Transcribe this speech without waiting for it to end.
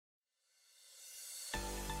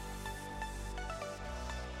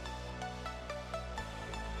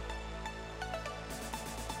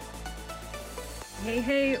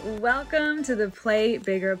Hey, welcome to the Play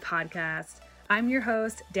Bigger podcast. I'm your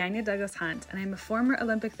host, Dania Douglas Hunt, and I'm a former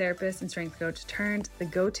Olympic therapist and strength coach turned the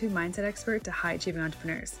go-to mindset expert to high-achieving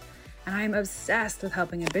entrepreneurs. And I'm obsessed with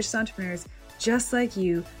helping ambitious entrepreneurs just like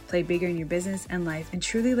you play bigger in your business and life and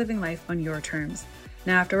truly living life on your terms.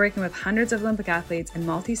 Now, after working with hundreds of Olympic athletes and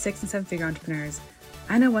multi-6 and 7-figure entrepreneurs,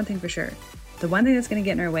 I know one thing for sure. The one thing that's going to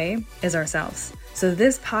get in our way is ourselves. So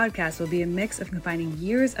this podcast will be a mix of combining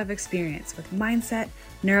years of experience with mindset,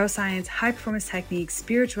 neuroscience, high performance techniques,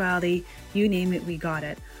 spirituality, you name it, we got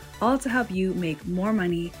it. All to help you make more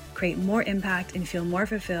money, create more impact, and feel more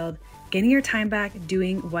fulfilled, getting your time back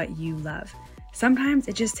doing what you love. Sometimes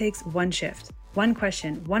it just takes one shift, one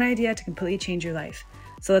question, one idea to completely change your life.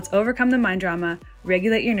 So let's overcome the mind drama,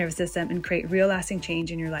 regulate your nervous system, and create real lasting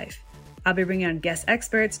change in your life. I'll be bringing on guest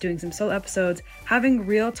experts, doing some solo episodes, having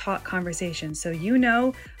real talk conversations. So you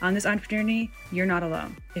know, on this entrepreneur journey, you're not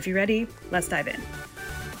alone. If you're ready, let's dive in.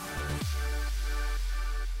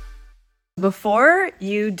 Before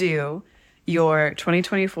you do your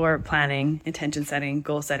 2024 planning, intention setting,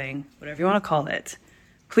 goal setting, whatever you want to call it,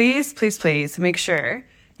 please make sure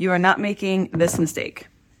you are not making this mistake.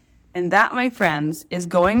 And that, my friends, is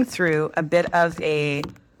going through a bit of a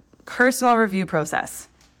personal review process.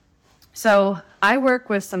 So I work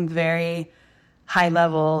with some very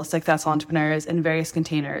high-level successful entrepreneurs in various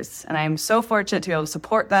containers, and I'm so fortunate to be able to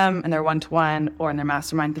support them in their one-to-one or in their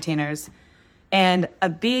mastermind containers. And a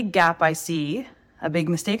big gap I see, a big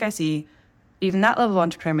mistake I see, even that level of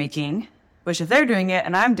entrepreneur making, which if they're doing it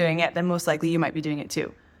and I'm doing it, then most likely you might be doing it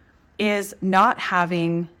too, is not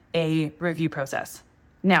having a review process.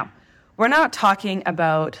 Now, we're not talking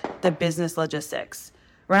about the business logistics.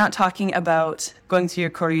 We're not talking about going through your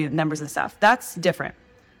quarterly numbers and stuff. That's different.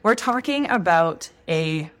 We're talking about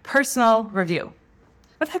a personal review.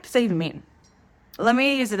 What the heck does that even mean? Let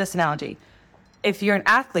me use this analogy. If you're an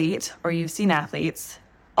athlete or you've seen athletes,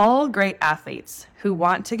 all great athletes who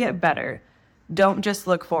want to get better don't just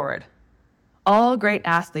look forward. All great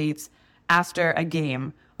athletes, after a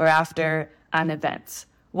game or after an event,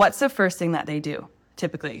 what's the first thing that they do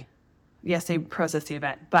typically? Yes, they process the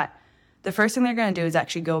event, but the first thing they're going to do is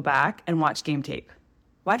actually go back and watch game tape.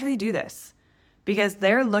 Why do they do this? Because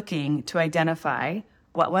they're looking to identify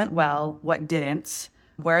what went well, what didn't,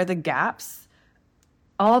 where are the gaps.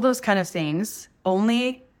 All those kind of things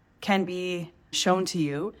only can be shown to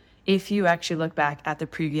you if you actually look back at the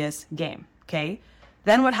previous game, okay?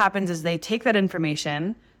 Then what happens is they take that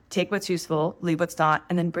information, take what's useful, leave what's not,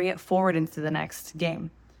 and then bring it forward into the next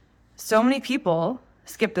game. So many people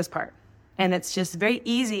skip this part, and it's just very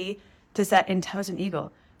easy to set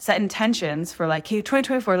intentions for like, hey,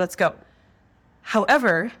 2024, let's go.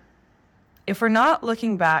 However, if we're not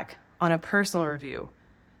looking back on a personal review,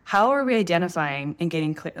 how are we identifying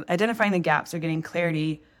the gaps or getting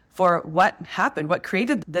clarity for what happened, what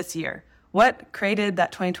created this year, what created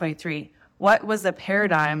that 2023, what was the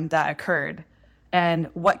paradigm that occurred, and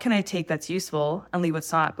what can I take that's useful and leave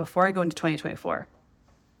what's not before I go into 2024?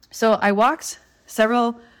 So I walked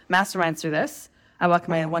several masterminds through this. I walk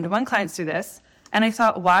my one-to-one clients through this, and I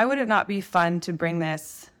thought, why would it not be fun to bring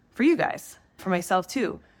this for you guys, for myself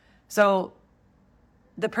too? So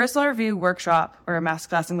the personal review workshop or a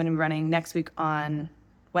masterclass I'm going to be running next week on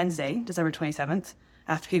Wednesday, December 27th,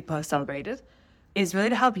 after people have celebrated, is really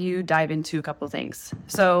to help you dive into a couple of things.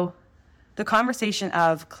 So the conversation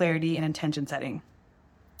of clarity and intention setting.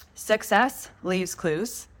 Success leaves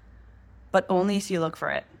clues, but only if you look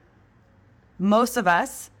for it. Most of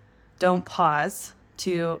us don't pause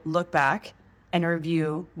to look back and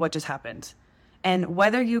review what just happened. And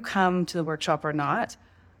whether you come to the workshop or not,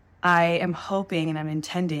 I am hoping and I'm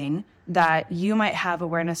intending that you might have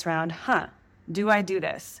awareness around, do I do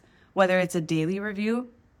this? Whether it's a daily review,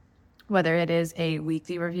 whether it is a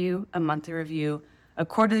weekly review, a monthly review, a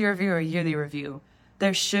quarterly review, or a yearly review,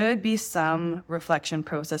 there should be some reflection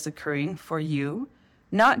process occurring for you,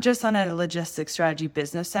 not just on a logistics strategy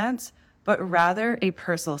business sense, but rather a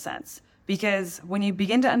personal sense. Because when you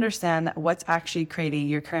begin to understand that what's actually creating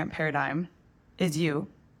your current paradigm is you,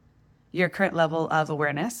 your current level of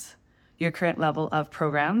awareness, your current level of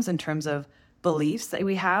programs in terms of beliefs that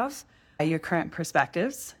we have, your current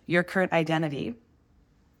perspectives, your current identity,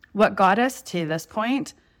 what got us to this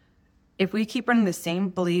point, if we keep running the same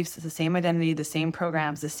beliefs, the same identity, the same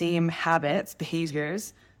programs, the same habits,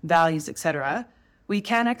 behaviors, values, etc., we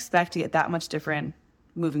can't expect to get that much different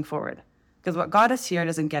moving forward. Because what got us here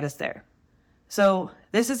doesn't get us there. So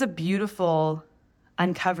this is a beautiful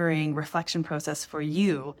uncovering reflection process for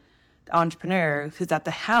you, the entrepreneur who's at the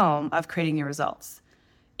helm of creating your results.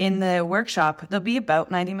 in the workshop, they'll be about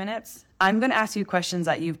 90 minutes. I'm going to ask you questions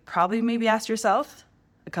that you've probably maybe asked yourself,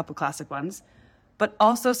 a couple classic ones, but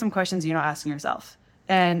also some questions you're not asking yourself.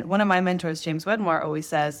 And one of my mentors, James Wedmore, always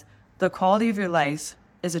says, the quality of your life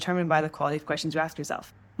is determined by the quality of questions you ask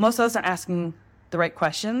yourself. Most of us aren't asking the right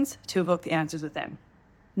questions to evoke the answers within.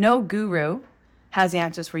 No guru has the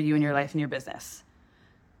answers for you in your life and your business.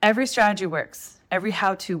 Every strategy works. Every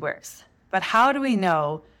how-to works. But how do we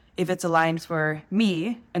know if it's aligned for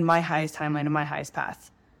me and my highest timeline and my highest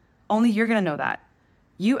path? Only you're going to know that.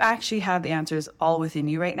 You actually have the answers all within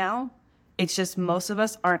you right now. It's just most of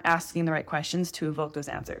us aren't asking the right questions to evoke those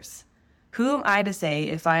answers. Who am I to say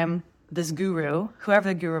if I'm this guru, whoever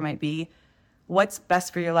the guru might be, what's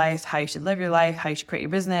best for your life, how you should live your life, how you should create your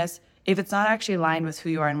business, if it's not actually aligned with who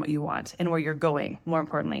you are and what you want and where you're going, more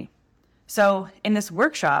importantly. So in this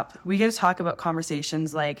workshop, we get to talk about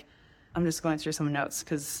conversations like, I'm just going through some notes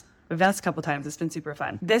because we've done this a couple times. It's been super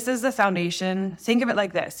fun. This is the foundation. Think of it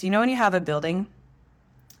like this. You know when you have a building,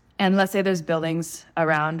 and let's say there's buildings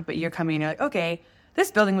around, but you're coming and you're like, okay,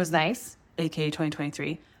 this building was nice, aka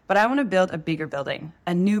 2023, but I want to build a bigger building,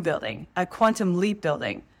 a new building, a quantum leap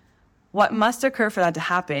building. What must occur for that to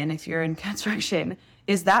happen, if you're in construction,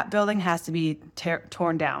 is that building has to be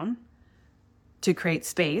torn down to create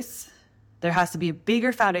space. There has to be a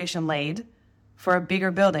bigger foundation laid for a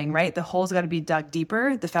bigger building, right? The hole's got to be dug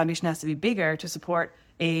deeper. The foundation has to be bigger to support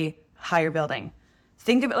a higher building.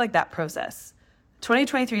 Think of it like that process.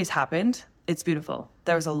 2023 has happened. It's beautiful.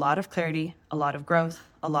 There was a lot of clarity, a lot of growth,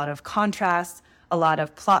 a lot of contrast, a lot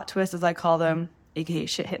of plot twists, as I call them, aka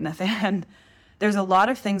shit hitting the fan. There's a lot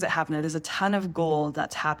of things that happen there. There's a ton of gold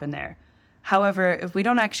that's happened there. However, if we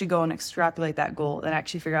don't actually go and extrapolate that goal and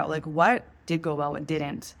actually figure out like what did go well, what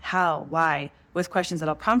didn't, how, why, with questions that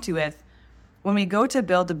I'll prompt you with, when we go to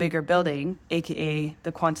build a bigger building, aka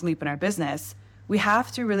the quantum leap in our business, we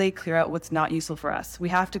have to really clear out what's not useful for us. We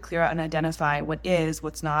have to clear out and identify what is,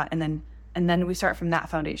 what's not, and then we start from that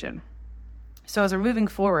foundation. So as we're moving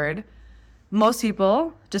forward, most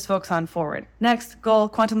people just focus on forward. Next goal,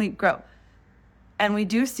 quantum leap, grow. And we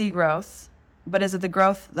do see growth, but is it the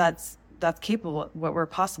growth that's capable, what we're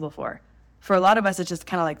possible for? For a lot of us, it's just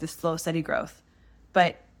kind of like this slow, steady growth.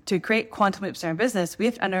 But to create quantum leaps in our business, we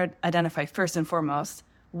have to identify first and foremost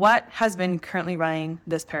what has been currently running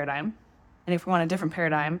this paradigm. And if we want a different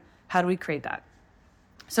paradigm, how do we create that?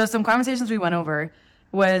 So some conversations we went over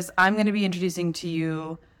was I'm going to be introducing to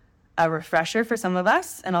you a refresher for some of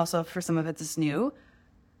us, and also for some of it's new,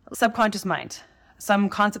 subconscious mind. Some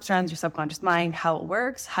concepts around your subconscious mind, how it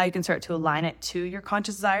works, how you can start to align it to your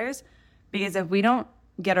conscious desires. Because if we don't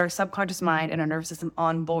get our subconscious mind and our nervous system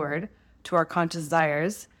on board to our conscious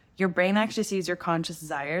desires, your brain actually sees your conscious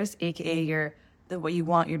desires, aka what you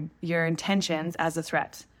want, your intentions, as a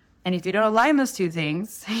threat. And if you don't align those two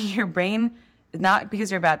things, your brain, not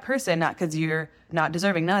because you're a bad person, not because you're not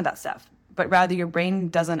deserving, none of that stuff, but rather your brain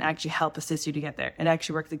doesn't actually help assist you to get there. It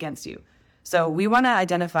actually works against you. So we want to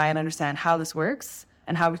identify and understand how this works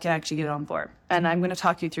and how we can actually get it on board. And I'm going to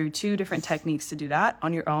talk you through 2 different techniques to do that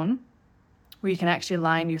on your own, where you can actually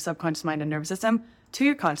align your subconscious mind and nervous system to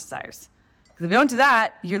your conscious desires. Because if you don't do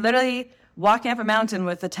that, you're literally walking up a mountain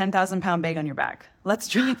with a 10,000-pound bag on your back. Let's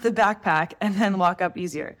drop the backpack and then walk up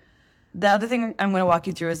easier. The other thing I'm going to walk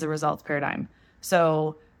you through is the results paradigm.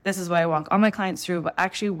 So this is what I walk all my clients through, but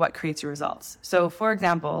actually what creates your results. So for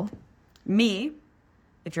example, me,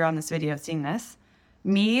 if you're on this video seeing this,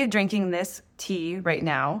 me drinking this tea right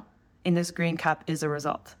now in this green cup is a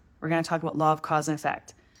result. We're going to talk about law of cause and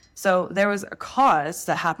effect. So there was a cause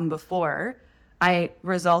that happened before I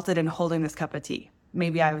resulted in holding this cup of tea.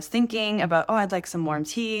 Maybe I was thinking about, I'd like some warm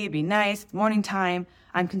tea, it'd be nice, morning time.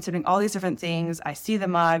 I'm considering all these different things. I see the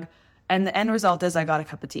mug, and the end result is I got a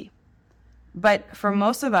cup of tea. But for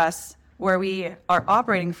most of us, where we are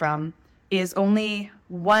operating from is only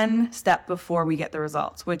one step before we get the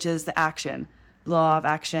results, which is the action, law of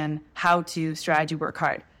action, how to, strategy, work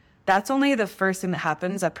hard. That's only the first thing that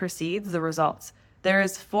happens that precedes the results.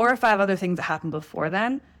 There's 4 or 5 other things that happen before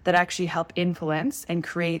then that actually help influence and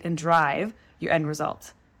create and drive your end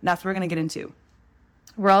result. And that's what we're going to get into.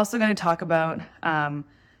 We're also going to talk about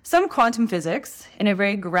some quantum physics in a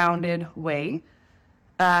very grounded way,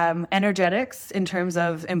 energetics in terms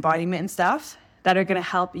of embodiment and stuff that are going to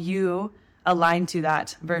help you align to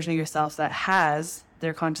that version of yourself that has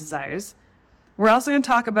their conscious desires. We're also going to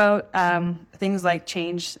talk about things like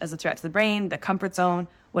change as a threat to the brain, the comfort zone,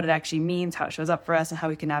 what it actually means, how it shows up for us, and how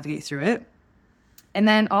we can navigate through it. And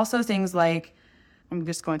then also things like, I'm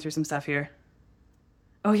just going through some stuff here.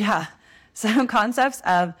 Oh yeah, some concepts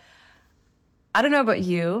of, I don't know about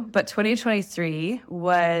you, but 2023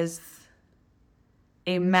 was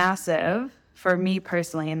a massive, for me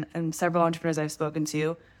personally, and several entrepreneurs I've spoken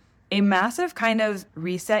to, a massive kind of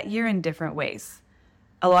reset year in different ways.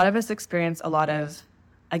 A lot of us experience a lot of,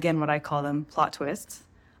 again, what I call them plot twists,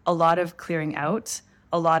 a lot of clearing out,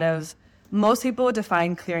 most people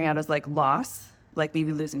define clearing out as like loss, like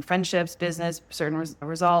maybe losing friendships, business, certain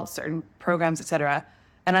results, certain programs, etc.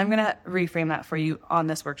 And I'm going to reframe that for you on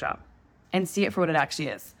this workshop and see it for what it actually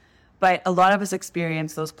is. But a lot of us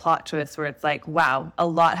experience those plot twists where it's like, wow, a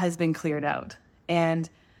lot has been cleared out. And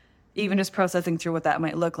even just processing through what that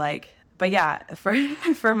might look like. But yeah,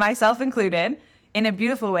 for myself included, in a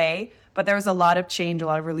beautiful way, but there was a lot of change, a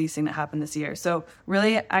lot of releasing that happened this year. So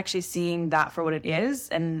really actually seeing that for what it is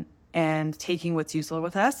and taking what's useful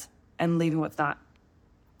with us and leaving what's not.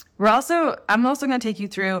 I'm also going to take you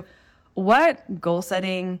through what goal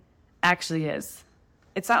setting actually is.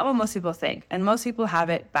 It's not what most people think. And most people have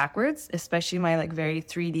it backwards, especially my like very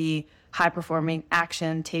 3D, high performing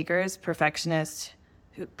action takers, perfectionists,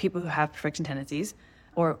 people who have perfection tendencies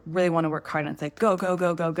or really want to work hard and it's like, go, go,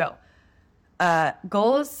 go, go, go.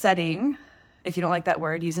 Goal setting, if you don't like that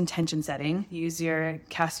word, use intention setting, use your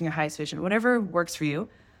casting your highest vision, whatever works for you,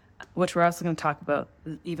 which we're also going to talk about,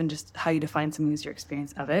 even just how you define something as your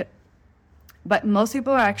experience of it. But most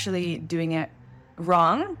people are actually doing it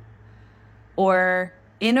wrong or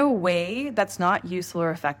in a way that's not useful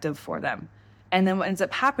or effective for them. And then what ends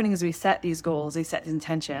up happening is we set these goals, we set these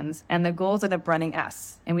intentions, and the goals end up running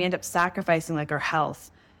us. And we end up sacrificing like our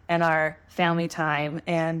health and our family time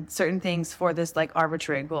and certain things for this like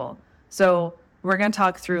arbitrary goal. So we're going to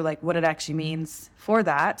talk through like what it actually means for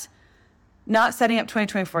that. Not setting up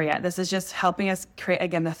 2024 yet. This is just helping us create,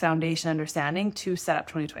 again, the foundation understanding to set up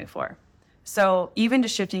 2024. So even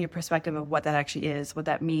just shifting your perspective of what that actually is, what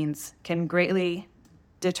that means, can greatly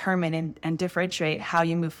determine and differentiate how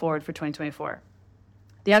you move forward for 2024.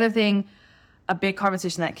 The other thing, a big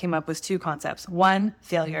conversation that came up was two concepts. One,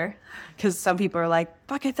 failure, because some people are like,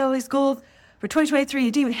 fuck, I set all these goals for 2023,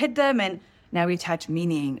 you didn't even hit them, and now we attach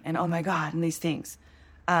meaning and oh my God, and these things.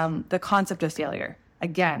 The concept of failure,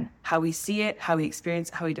 again, how we see it, how we experience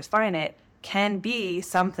it, how we define it, can be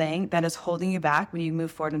something that is holding you back when you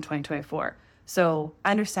move forward in 2024. So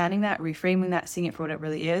understanding that, reframing that, seeing it for what it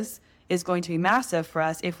really is going to be massive for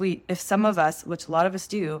us if some of us, which a lot of us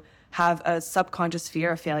do, have a subconscious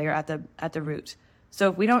fear of failure at the root. So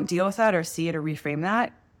if we don't deal with that or see it or reframe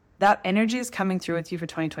that, that energy is coming through with you for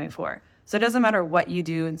 2024. So it doesn't matter what you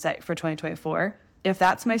do and set for 2024. If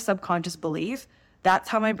that's my subconscious belief, that's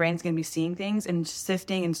how my brain's going to be seeing things and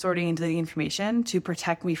sifting and sorting into the information to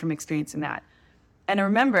protect me from experiencing that. And I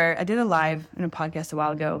remember I did a live in a podcast a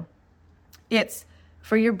while ago. It's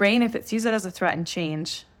for your brain, if it sees it as a threat and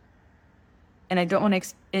change, and I don't want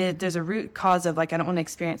to, there's a root cause of like, I don't want to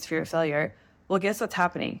experience fear of failure. Well, guess what's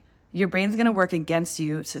happening? Your brain's going to work against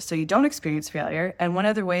you so you don't experience failure. And one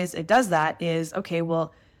of the ways it does that is, okay,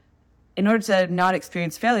 well, in order to not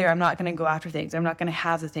experience failure, I'm not going to go after things. I'm not going to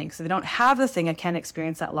have the thing. So if I don't have the thing, I can't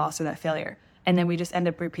experience that loss or that failure. And then we just end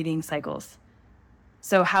up repeating cycles.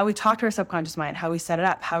 So how we talk to our subconscious mind, how we set it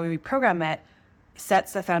up, how we reprogram it,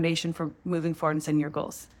 sets the foundation for moving forward and setting your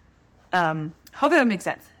goals. Hope that makes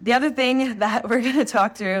sense. The other thing that we're going to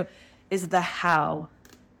talk through is the how.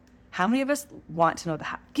 How many of us want to know the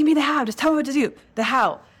how? Give me the how. Just tell me what to do. The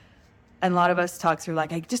how. And a lot of us talk through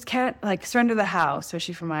like, I just can't like surrender the how,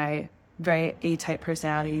 especially for my very A-type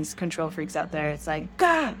personalities, control freaks out there. It's like,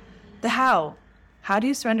 God, the how. How do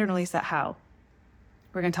you surrender and release that how?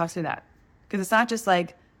 We're going to talk through that. Because it's not just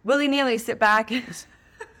like willy-nilly sit back.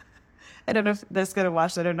 I don't know if they're going to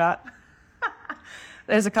watch that or not.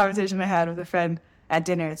 There's a conversation I had with a friend at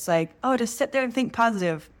dinner. It's like, oh, just sit there and think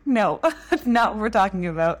positive. No, that's not what we're talking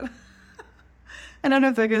about. I don't know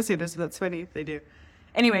if they're going to see this, but that's funny if they do.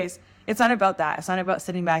 Anyways, it's not about that. It's not about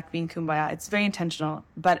sitting back, being kumbaya. It's very intentional.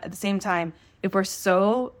 But at the same time, if we're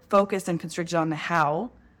so focused and constricted on the how,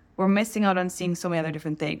 we're missing out on seeing so many other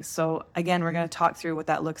different things. So again, we're going to talk through what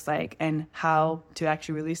that looks like and how to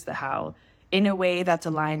actually release the how in a way that's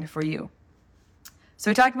aligned for you.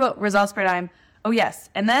 So we talked about results paradigm. Oh, yes.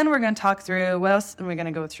 And then we're going to talk through what else are we going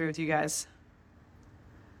to go through with you guys?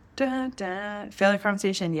 Failure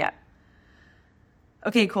conversation. Yeah.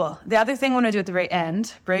 Okay, cool. The other thing I want to do at the very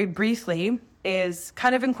end, very briefly, is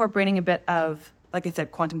kind of incorporating a bit of, like I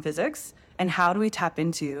said, quantum physics and how do we tap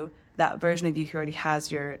into that version of you who already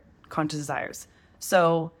has your conscious desires.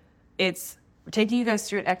 So it's taking you guys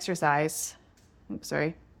through an exercise,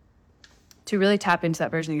 to really tap into that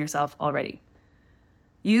version of yourself already.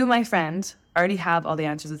 You, my friend, already have all the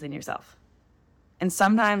answers within yourself. And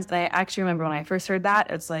sometimes, and I actually remember when I first heard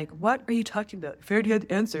that, it's like, what are you talking about? If I already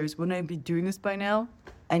had answers, wouldn't I be doing this by now?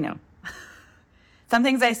 I know. Some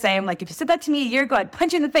things I say, I'm like, if you said that to me a year ago, I'd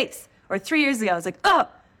punch you in the face. Or 3 years ago, I was like, oh.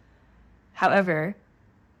 However,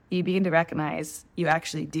 you begin to recognize you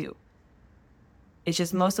actually do. It's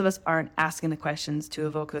just most of us aren't asking the questions to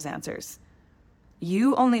evoke those answers.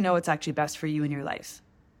 You only know what's actually best for you in your life.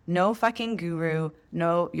 No fucking guru.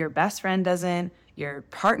 No, your best friend doesn't. Your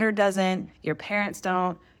partner doesn't. Your parents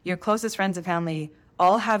don't. Your closest friends and family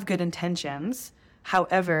all have good intentions.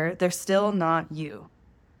 However, they're still not you.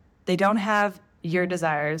 They don't have your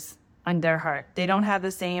desires on their heart. They don't have the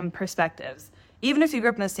same perspectives. Even if you grew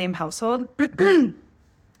up in the same household, I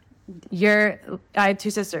have 2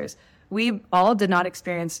 sisters. We all did not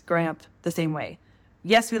experience growing up the same way.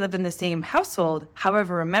 Yes, we lived in the same household.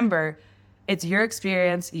 However, remember, it's your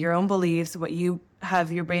experience, your own beliefs, what you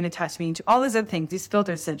have your brain attached to, all these other things, these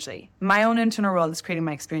filters essentially. My own internal world is creating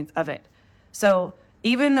my experience of it. So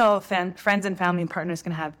even though friends and family and partners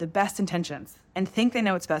can have the best intentions and think they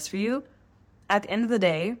know what's best for you, at the end of the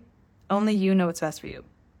day, only you know what's best for you.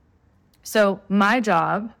 So my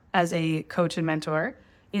job as a coach and mentor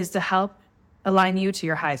is to help align you to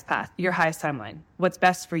your highest path, your highest timeline, what's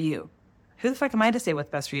best for you. Who the fuck am I to say what's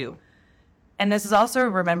best for you? And this is also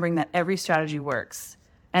remembering that every strategy works.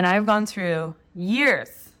 And I've gone through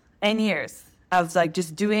years and years of like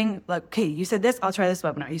just doing like, okay, you said this, I'll try this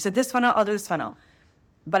webinar. You said this funnel, I'll do this funnel.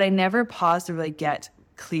 But I never paused to really get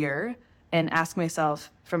clear and ask myself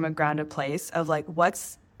from a grounded place of like,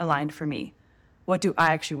 what's aligned for me? What do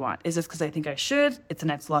I actually want? Is this because I think I should? It's the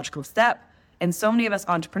next logical step. And so many of us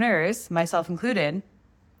entrepreneurs, myself included,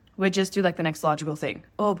 would just do like the next logical thing.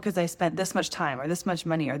 Oh, because I spent this much time or this much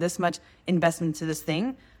money or this much investment into this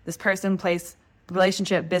thing, this person, place,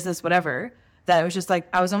 relationship, business, whatever, that it was just like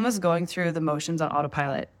I was almost going through the motions on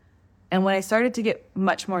autopilot. And when I started to get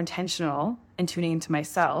much more intentional and tuning into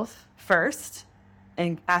myself first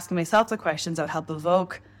and asking myself the questions that would help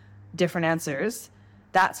evoke different answers,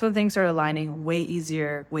 that's when things started aligning way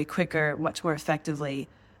easier, way quicker, much more effectively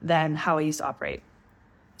than how I used to operate.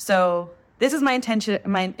 So this is my intention,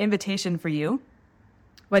 my invitation for you,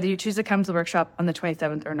 whether you choose to come to the workshop on the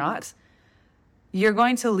 27th or not. You're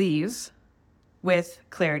going to leave with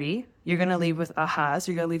clarity. You're going to leave with ahas.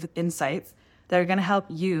 You're going to leave with insights that are going to help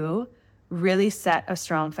you really set a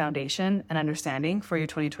strong foundation and understanding for your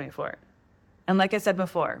 2024. And like I said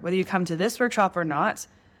before, whether you come to this workshop or not,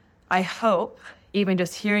 I hope even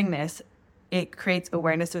just hearing this, it creates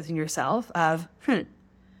awareness within yourself of,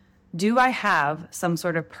 do I have some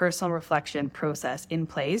sort of personal reflection process in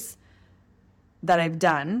place that I've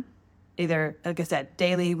done, either, like I said,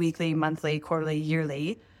 daily, weekly, monthly, quarterly,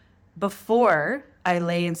 yearly, before I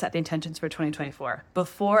lay and set the intentions for 2024,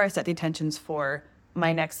 before I set the intentions for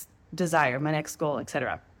my next desire, my next goal,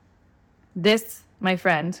 etc. This, my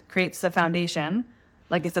friend, creates the foundation.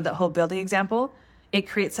 Like I said, that whole building example, it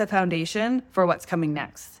creates a foundation for what's coming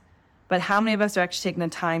next. But how many of us are actually taking the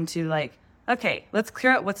time to like, okay, let's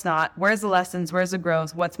clear out what's not. Where's the lessons? Where's the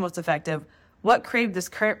growth? What's most effective? What created this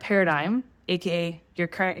current paradigm, aka your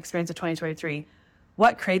current experience of 2023?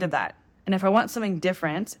 What created that? And if I want something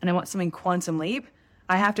different and I want something quantum leap,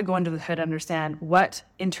 I have to go under the hood and understand what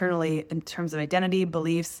internally, in terms of identity,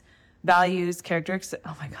 beliefs, values, characteristics.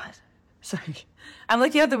 Oh my God. Sorry. I'm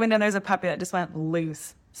looking out the window and there's a puppy that just went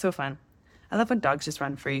loose. So fun. I love when dogs just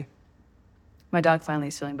run free. My dog finally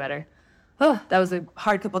is feeling better. Oh, that was a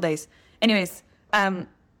hard couple days. Anyways,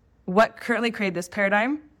 what currently created this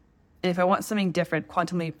paradigm? And if I want something different,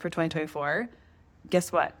 quantum leap for 2024,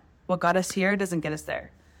 guess what? What got us here doesn't get us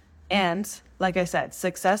there. And like I said,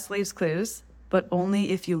 success leaves clues, but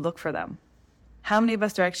only if you look for them. How many of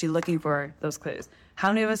us are actually looking for those clues? How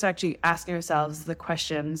many of us are actually asking ourselves the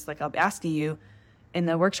questions like I'll be asking you in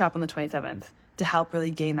the workshop on the 27th to help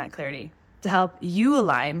really gain that clarity, to help you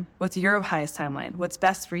align with your highest timeline, what's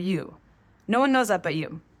best for you? No one knows that but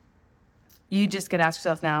you. You just get to ask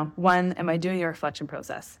yourself now, 1, am I doing a reflection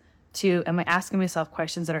process? 2, am I asking myself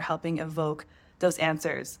questions that are helping evoke those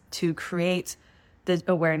answers to create the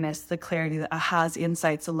awareness, the clarity, the ahas, the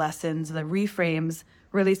insights, the lessons, the reframes,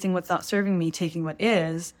 releasing what's not serving me, taking what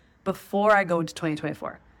is, before I go into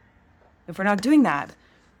 2024. If we're not doing that,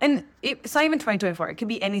 and it's not even 2024, it could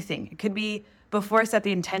be anything. It could be before I set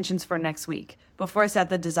the intentions for next week, before I set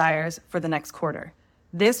the desires for the next quarter.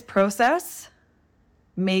 This process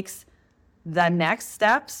makes the next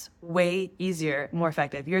steps way easier, more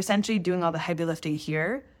effective. You're essentially doing all the heavy lifting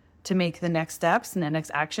here to make the next steps and the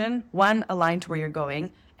next action, 1, aligned to where you're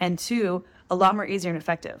going, and 2, a lot more easier and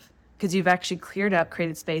effective because you've actually cleared up,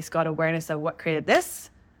 created space, got awareness of what created this.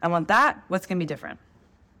 I want that. What's going to be different?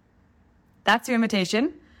 That's your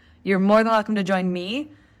invitation. You're more than welcome to join me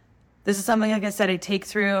This is something, like I said, I take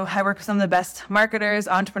through. I work with some of the best marketers,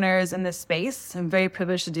 entrepreneurs in this space. I'm very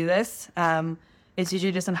privileged to do this. It's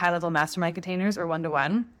usually just in high-level mastermind containers or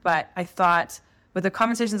one-to-one. But I thought with the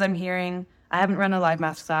conversations I'm hearing, I haven't run a live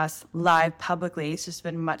masterclass live publicly. It's just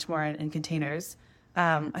been much more in containers.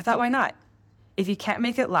 I thought, why not? If you can't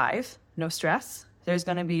make it live, no stress. There's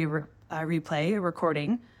going to be a replay, a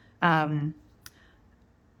recording,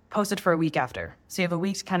 posted for a week after. So you have a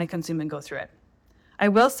week to kind of consume and go through it. I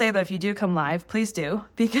will say that if you do come live, please do,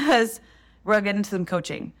 because we'll get into some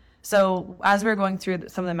coaching. So as we're going through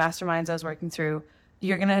some of the masterminds I was working through,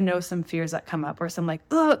 you're going to know some fears that come up, or some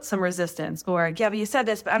some resistance, or yeah, but you said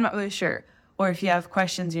this, but I'm not really sure. Or if you have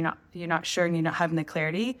questions, you're not sure and you're not having the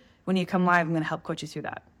clarity, when you come live, I'm going to help coach you through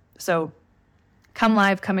that. So come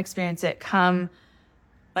live, come experience it, come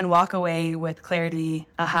and walk away with clarity,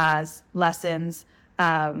 ahas, lessons,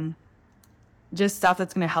 just stuff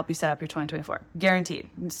that's going to help you set up your 2024. Guaranteed.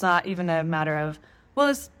 It's not even a matter of,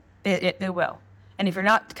 well, it will. And if you're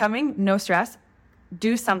not coming, no stress.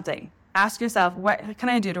 Do something. Ask yourself, what can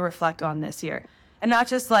I do to reflect on this year? And not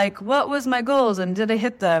just what was my goals and did I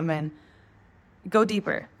hit them? And go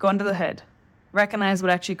deeper. Go under the hood. Recognize what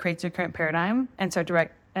actually creates your current paradigm and start to and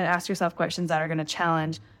ask yourself questions that are going to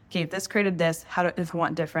challenge, okay, if this created this, if I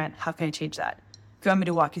want different, how can I change that? If you want me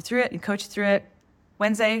to walk you through it and coach you through it,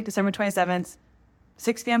 Wednesday, December 27th,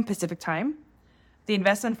 6 p.m. Pacific time. The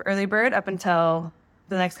investment for early bird up until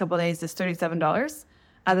the next couple of days is $37.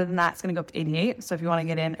 Other than that, it's going to go up to $88. So if you want to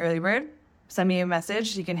get in early bird, send me a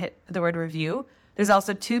message. You can hit the word review. There's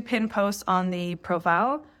also 2 pin posts on the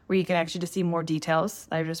profile where you can actually just see more details.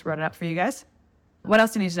 I just wrote it up for you guys. What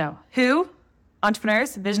else do you need to know? Who?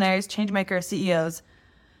 Entrepreneurs, visionaries, change makers, CEOs,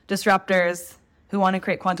 disruptors who want to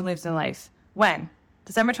create quantum leaps in life. When?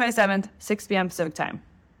 December 27th, 6 p.m. Pacific time.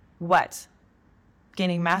 What?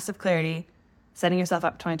 Gaining massive clarity, setting yourself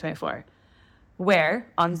up 2024. Where?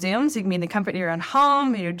 On Zoom, so you can be in the comfort of your own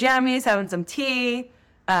home, in your jammies, having some tea.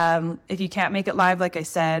 If you can't make it live, like I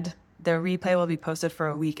said, the replay will be posted for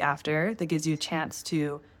a week after. That gives you a chance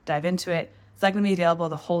to dive into it. It's not going to be available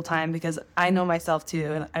the whole time, because I know myself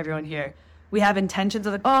too, and everyone here, we have intentions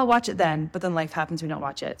of I'll watch it then, but then life happens, we don't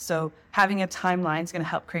watch it. So having a timeline is going to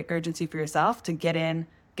help create urgency for yourself to get in,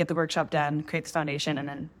 get the workshop done, create the foundation, and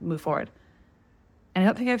then move forward. And I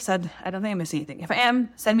don't think I'm missing anything. If I am,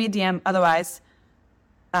 send me a DM. Otherwise,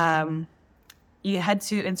 you head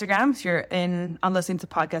to Instagram if you're on listening to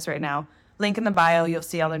the podcast right now. Link in the bio, you'll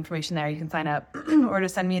see all the information there. You can sign up or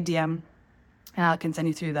just send me a DM, and I can send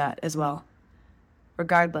you through that as well.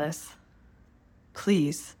 Regardless,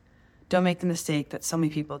 please don't make the mistake that so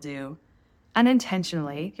many people do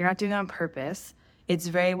unintentionally. You're not doing it on purpose. It's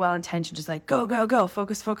very well intentioned, just go, go, go,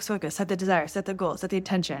 focus, focus, focus, set the desire, set the goal, set the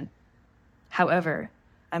intention. However,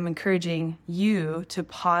 I'm encouraging you to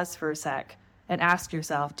pause for a sec and ask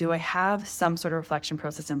yourself, do I have some sort of reflection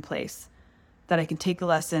process in place that I can take the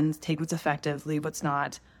lessons, take what's effective, leave what's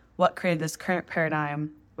not? What created this current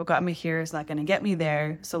paradigm? What got me here is not going to get me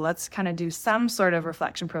there. So let's kind of do some sort of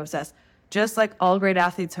reflection process. Just like all great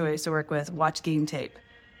athletes who I used to work with, watch game tape.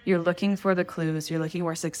 You're looking for the clues. You're looking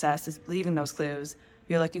where success is, leaving those clues.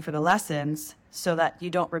 You're looking for the lessons so that you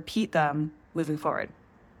don't repeat them moving forward.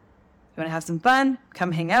 If you want to have some fun,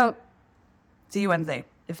 come hang out. See you Wednesday.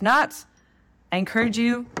 If not, I encourage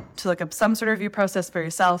you to look up some sort of review process for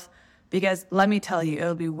yourself, because let me tell you,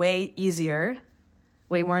 it'll be way easier,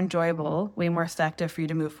 way more enjoyable, way more effective for you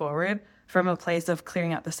to move forward from a place of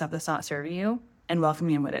clearing out the stuff that's not serving you and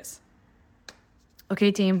welcoming in what is.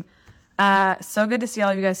 Okay, team. So good to see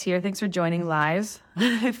all of you guys here. Thanks for joining live.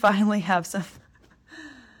 I finally have some.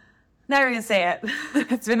 Never gonna say it.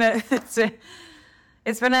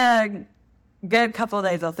 It's been a good couple of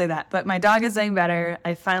days, I'll say that. But my dog is doing better.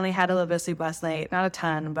 I finally had a little bit of sleep last night. Not a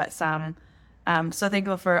ton, but some. So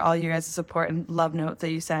thankful for all you guys' support and love notes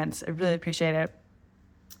that you sent. I really appreciate it.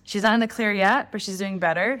 She's not in the clear yet, but she's doing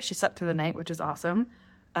better. She slept through the night, which is awesome.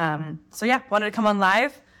 So yeah, wanted to come on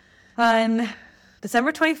live on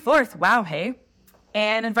December 24th. Wow, hey.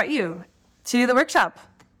 And invite you to the workshop,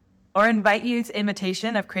 or invite you to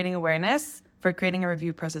invitation of creating awareness for creating a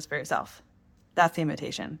review process for yourself. That's the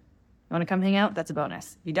invitation. You want to come hang out? That's a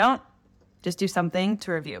bonus. If you don't, just do something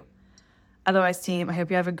to review. Otherwise, team, I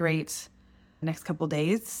hope you have a great next couple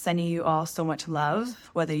days. Sending you all so much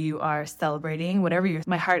love, whether you are celebrating,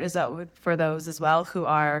 my heart is out for those as well who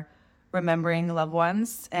are remembering loved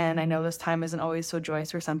ones. And I know this time isn't always so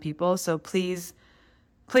joyous for some people. So please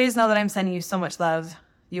know that I'm sending you so much love.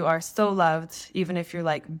 You are so loved, even if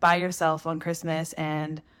you're by yourself on Christmas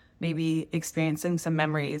and maybe experiencing some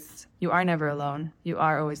memories. You are never alone. You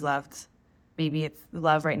are always loved. Maybe it's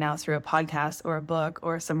love right now through a podcast or a book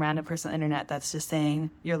or some random person on the internet that's just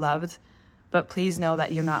saying you're loved. But please know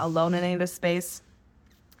that you're not alone in any of this space.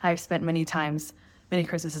 I've spent many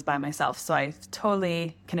Christmases by myself, so I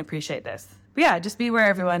totally can appreciate this. But yeah, just be aware,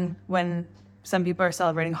 everyone, when some people are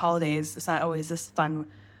celebrating holidays, it's not always this fun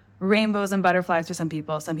rainbows and butterflies for some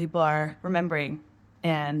people. Some people are remembering,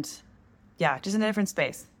 and yeah, just in a different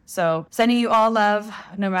space. So sending you all love,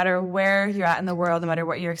 no matter where you're at in the world, no matter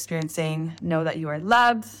what you're experiencing, know that you are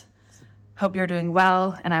loved. Hope you're doing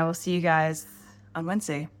well, and I will see you guys on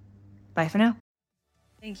Wednesday. Bye for now.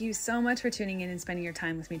 Thank you so much for tuning in and spending your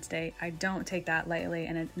time with me today. I don't take that lightly,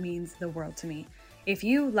 and it means the world to me. If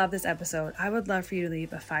you love this episode, I would love for you to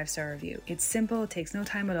leave a 5-star review. It's simple, it takes no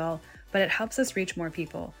time at all, but it helps us reach more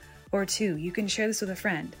people. Or 2, you can share this with a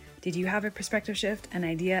friend. Did you have a perspective shift, an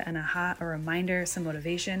idea, an aha, a reminder, some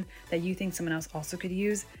motivation that you think someone else also could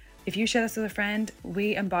use? If you share this with a friend,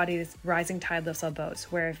 we embody this rising tide lifts all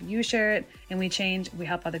boats, where if you share it and we change, we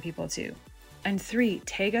help other people too. And 3,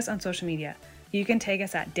 tag us on social media. You can tag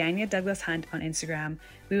us at Dania Douglas Hunt on Instagram.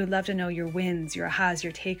 We would love to know your wins, your ahas,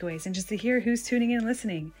 your takeaways, and just to hear who's tuning in and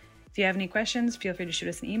listening. If you have any questions, feel free to shoot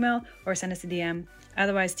us an email or send us a DM.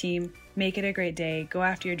 Otherwise, team, make it a great day. Go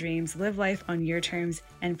after your dreams, live life on your terms,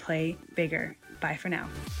 and play bigger. Bye for now.